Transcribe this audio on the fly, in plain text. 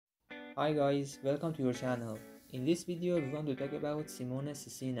Hi guys, welcome to your channel. In this video we want to talk about Simone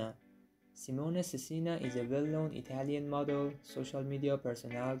Susinna. Simone Susinna is a well-known Italian model, social media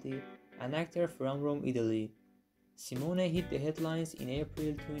personality, and actor from Rome, Italy. Simone hit the headlines in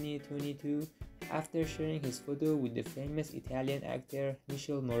April 2022 after sharing his photo with the famous Italian actor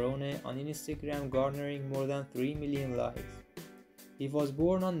Michele Morone on Instagram, garnering more than 3 million likes. He was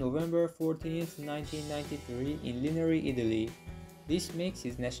born on November 14, 1993 in Lineri, Italy. This makes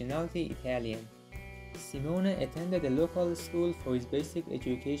his nationality Italian. Simone attended a local school for his basic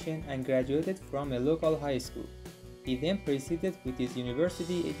education and graduated from a local high school. He then proceeded with his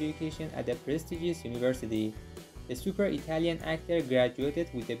university education at a prestigious university. The super Italian actor graduated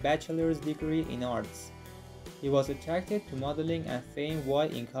with a bachelor's degree in arts. He was attracted to modeling and fame while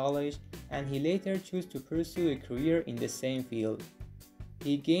in college, and he later chose to pursue a career in the same field.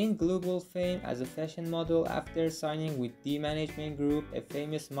 He gained global fame as a fashion model after signing with The Management Group, a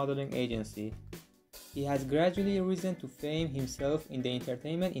famous modeling agency. He has gradually risen to fame himself in the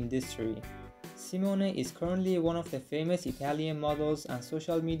entertainment industry. Simone is currently one of the famous Italian models and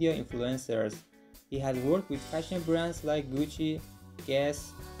social media influencers. He has worked with fashion brands like Gucci,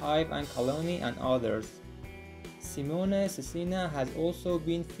 Guess, Hive and Coloni and others. Simone Susinna has also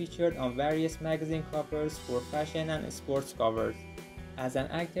been featured on various magazine covers for fashion and sports covers. As an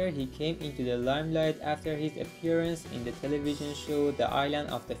actor, he came into the limelight after his appearance in the television show The Island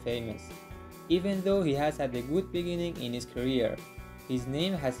of the Famous. Even though he has had a good beginning in his career, his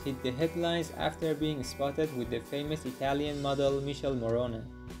name has hit the headlines after being spotted with the famous Italian model Michele Morone.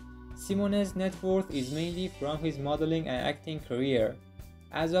 Simone's net worth is mainly from his modeling and acting career.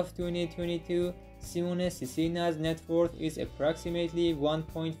 As of 2022, Simone Susinna's net worth is approximately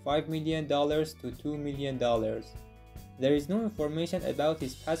 $1.5 million to $2 million. There is no information about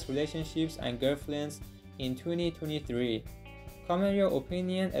his past relationships and girlfriends in 2023. Comment your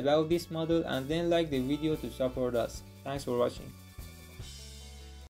opinion about this model and then like the video to support us. Thanks for watching.